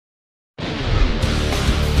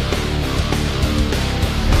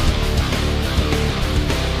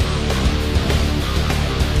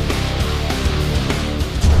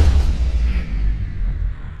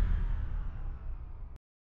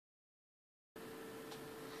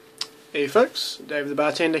Hey folks, Dave the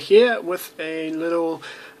Bartender here with a little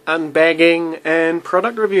unbagging and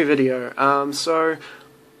product review video. So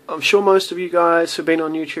I'm sure most of you guys who've been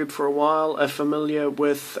on YouTube for a while are familiar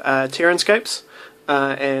with Terranscapes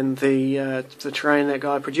and the terrain that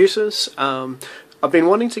guy produces. I've been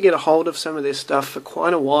wanting to get a hold of some of their stuff for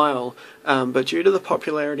quite a while, but due to the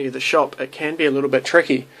popularity of the shop it can be a little bit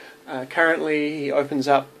tricky. Currently he opens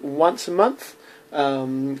up once a month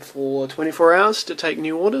for 24 hours to take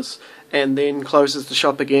new orders, and then closes the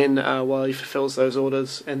shop again while he fulfills those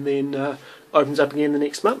orders, and then opens up again the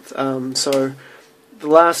next month. So the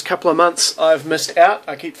last couple of months I've missed out.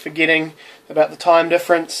 I keep forgetting about the time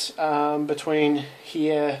difference between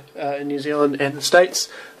here in New Zealand and the States,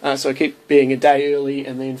 so I keep being a day early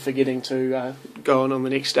and then forgetting to go on the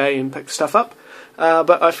next day and pick the stuff up.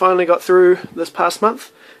 But I finally got through this past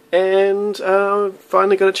month and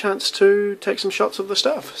finally got a chance to take some shots of the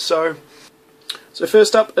stuff. So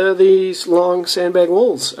first up are these long sandbag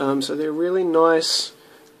walls. So they're really nice,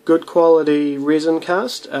 good quality resin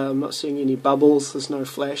cast. I'm not seeing any bubbles, there's no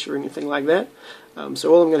flash or anything like that.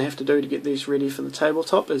 So all I'm going to have to do to get these ready for the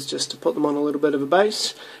tabletop is just to put them on a little bit of a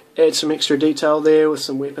base, add some extra detail there with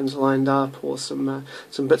some weapons lined up or some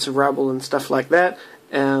bits of rubble and stuff like that,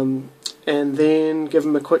 and then give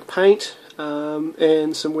them a quick paint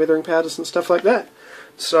and some weathering powders and stuff like that.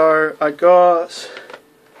 So I got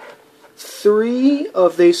 3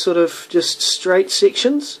 of these sort of just straight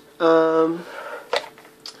sections, and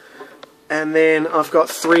then I've got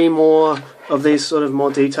 3 more of these sort of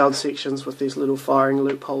more detailed sections with these little firing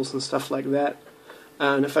loopholes and stuff like that.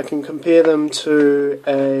 And if I can compare them to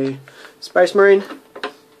a Space Marine, you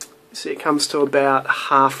see it comes to about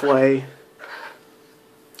halfway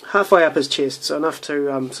up his chest, so enough to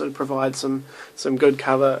sort of provide some good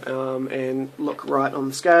cover and look right on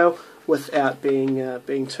the scale without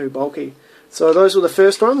being too bulky. So those were the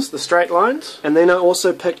first ones, the straight lines, and then I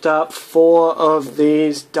also picked up 4 of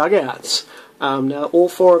these dugouts. Now all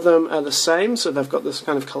 4 of them are the same, so they've got this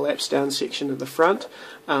kind of collapsed down section at the front,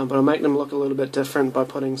 but I'll make them look a little bit different by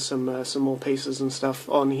putting some more pieces and stuff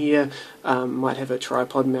on here. Might have a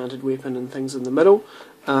tripod mounted weapon and things in the middle.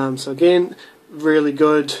 So again, really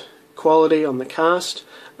good quality on the cast.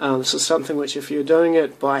 This is something which, if you're doing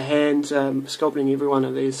it by hand, sculpting every one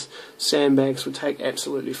of these sandbags would take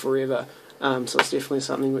absolutely forever. So it's definitely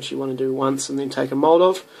something which you want to do once and then take a mould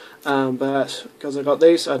of, but because I got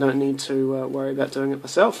these I don't need to worry about doing it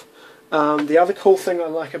myself. The other cool thing I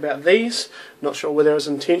like about these, not sure whether it was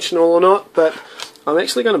intentional or not, but I'm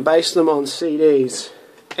actually going to base them on CDs,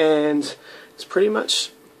 and it's pretty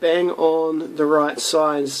much bang on the right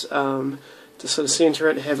size to sort of centre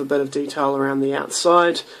it, have a bit of detail around the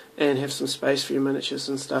outside, and have some space for your miniatures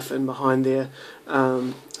and stuff in behind there.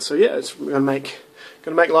 So yeah, it's going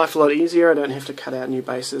to make life a lot easier. I don't have to cut out new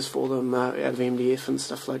bases for them out of MDF and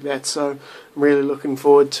stuff like that, so I'm really looking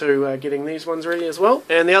forward to getting these ones ready as well.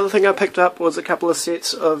 And the other thing I picked up was a couple of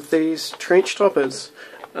sets of these trench toppers.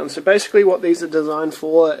 So basically what these are designed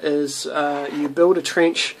for is you build a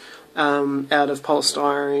trench out of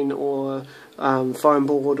polystyrene or foam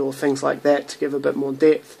board or things like that to give a bit more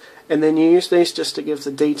depth, and then you use these just to give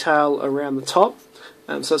the detail around the top.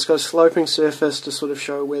 So it's got a sloping surface to sort of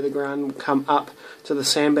show where the ground will come up to the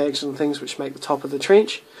sandbags and things which make the top of the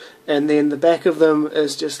trench, and then the back of them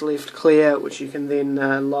is just left clear, which you can then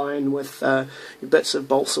line with bits of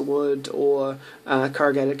balsa wood or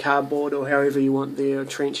corrugated cardboard or however you want the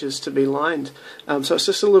trenches to be lined. So it's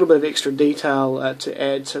just a little bit of extra detail to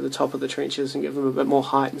add to the top of the trenches and give them a bit more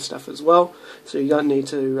height and stuff as well. So you don't need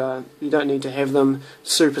to have them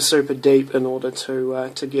super deep in order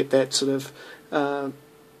to get that sort of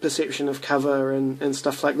perception of cover and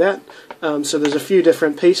stuff like that. So there's a few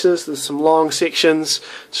different pieces. There's some long sections,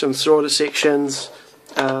 some shorter sections,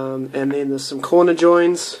 and then there's some corner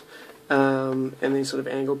joins, and then sort of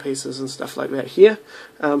angle pieces and stuff like that here.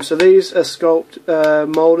 So these are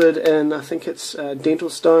moulded in, I think it's dental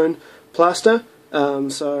stone plaster.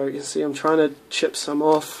 So you can see I'm trying to chip some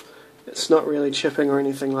off. It's not really chipping or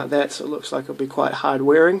anything like that, so it looks like it'll be quite hard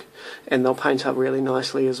wearing, and they'll paint up really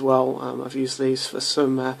nicely as well. I've used these for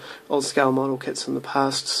some old scale model kits in the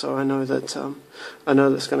past, so I know that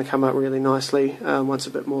it's going to come up really nicely once a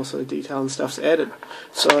bit more sort of detail and stuff's added.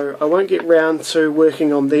 So I won't get round to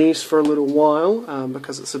working on these for a little while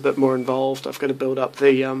because it's a bit more involved. I've got to build up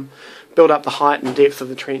the height and depth of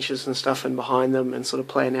the trenches and stuff in behind them, and sort of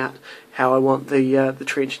plan out how I want the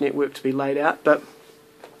trench network to be laid out. But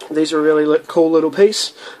These are a really cool little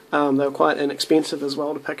piece. They're quite inexpensive as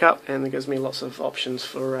well to pick up, and it gives me lots of options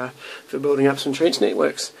for building up some trench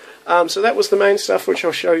networks. So that was the main stuff which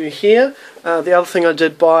I'll show you here. The other thing I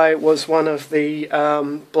did buy was one of the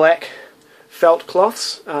black felt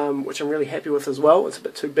cloths, which I'm really happy with as well. It's a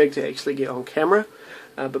bit too big to actually get on camera,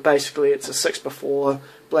 but basically it's a 6x4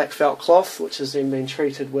 black felt cloth which has then been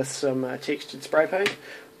treated with some textured spray paint,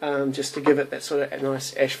 just to give it that sort of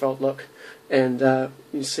nice asphalt look. And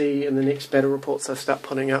you see in the next battle reports I start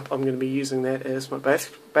putting up, I'm going to be using that as my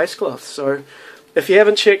base cloth. So if you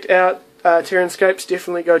haven't checked out Terranscapes,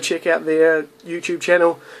 definitely go check out their YouTube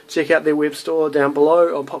channel, check out their web store down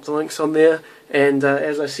below. I'll pop the links on there. And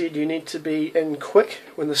as I said, you need to be in quick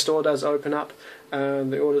when the store does open up.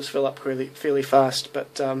 The orders fill up fairly fast,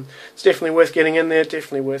 but it's definitely worth getting in there,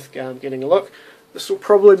 definitely worth getting a look. This will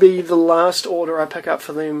probably be the last order I pick up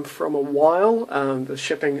for them from a while. The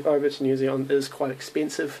shipping over to New Zealand is quite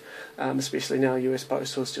expensive, especially now US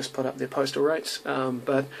Postal has just put up their postal rates.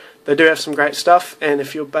 But they do have some great stuff, and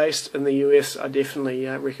if you're based in the US, I definitely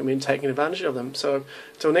recommend taking advantage of them. So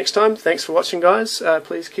until next time, thanks for watching, guys.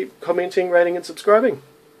 Please keep commenting, rating and subscribing.